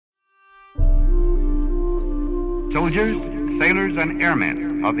soldiers, sailors, and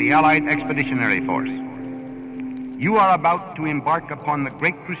airmen of the Allied Expeditionary Force. You are about to embark upon the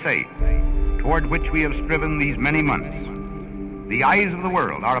great crusade toward which we have striven these many months. The eyes of the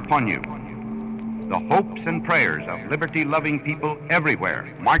world are upon you. The hopes and prayers of liberty-loving people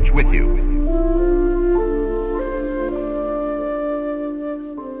everywhere march with you.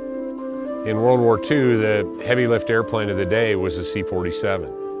 In World War II, the heavy lift airplane of the day was the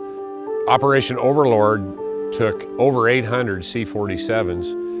C-47. Operation Overlord took over 800 C-47's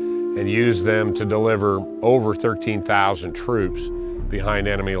and used them to deliver over 13,000 troops behind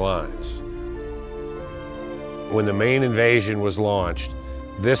enemy lines. When the main invasion was launched,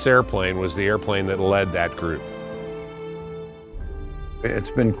 this airplane was the airplane that led that group.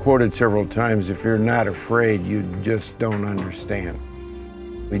 It's been quoted several times, if you're not afraid, you just don't understand.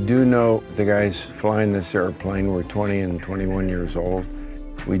 We do know the guys flying this airplane were 20 and 21 years old.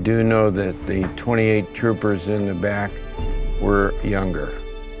 We do know that the 28 troopers in the back were younger.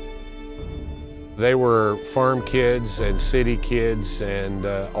 They were farm kids and city kids and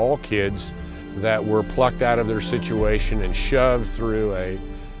all kids that were plucked out of their situation and shoved through a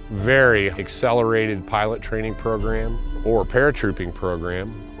very accelerated pilot training program or paratrooping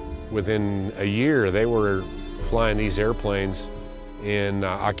program. Within a year, they were flying these airplanes in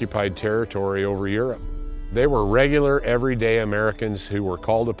occupied territory over Europe. They were regular, everyday Americans who were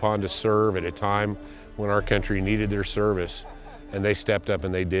called upon to serve at a time when our country needed their service, and they stepped up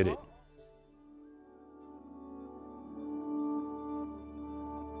and they did it.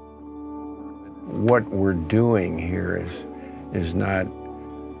 What we're doing here is not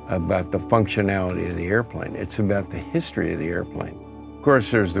about the functionality of the airplane. It's about the history of the airplane. Of course,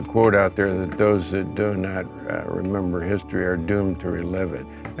 there's the quote out there that those that do not remember history are doomed to relive it,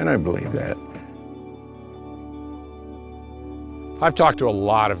 and I believe that. I've talked to a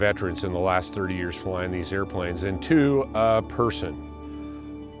lot of veterans in the last 30 years flying these airplanes, and to a person,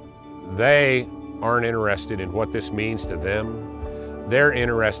 they aren't interested in what this means to them. They're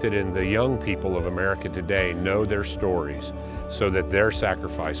interested in the young people of America today know their stories so that their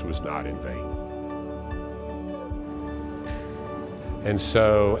sacrifice was not in vain. And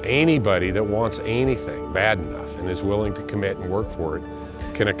so anybody that wants anything bad enough and is willing to commit and work for it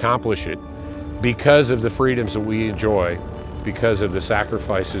can accomplish it because of the freedoms that we enjoy, because of the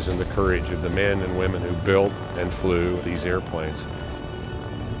sacrifices and the courage of the men and women who built and flew these airplanes.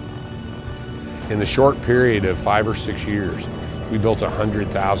 In the short period of 5 or 6 years, we built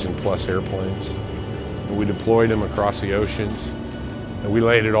 100,000 plus airplanes, and we deployed them across the oceans, and we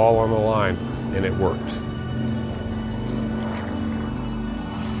laid it all on the line, and it worked.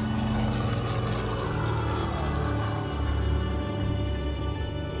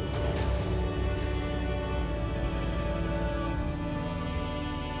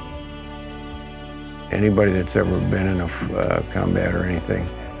 Anybody that's ever been in a combat or anything,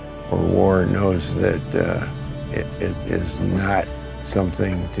 or war, knows that it is not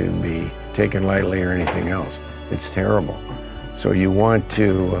something to be taken lightly or anything else. It's terrible. So you want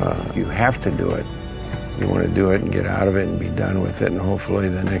to, you have to do it. You want to do it and get out of it and be done with it, and hopefully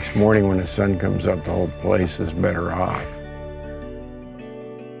the next morning when the sun comes up, the whole place is better off.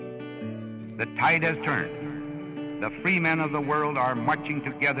 The tide has turned. The free men of the world are marching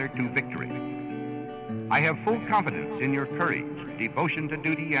together to victory. I have full confidence in your courage, devotion to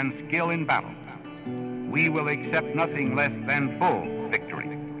duty, and skill in battle. We will accept nothing less than full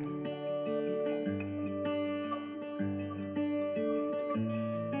victory.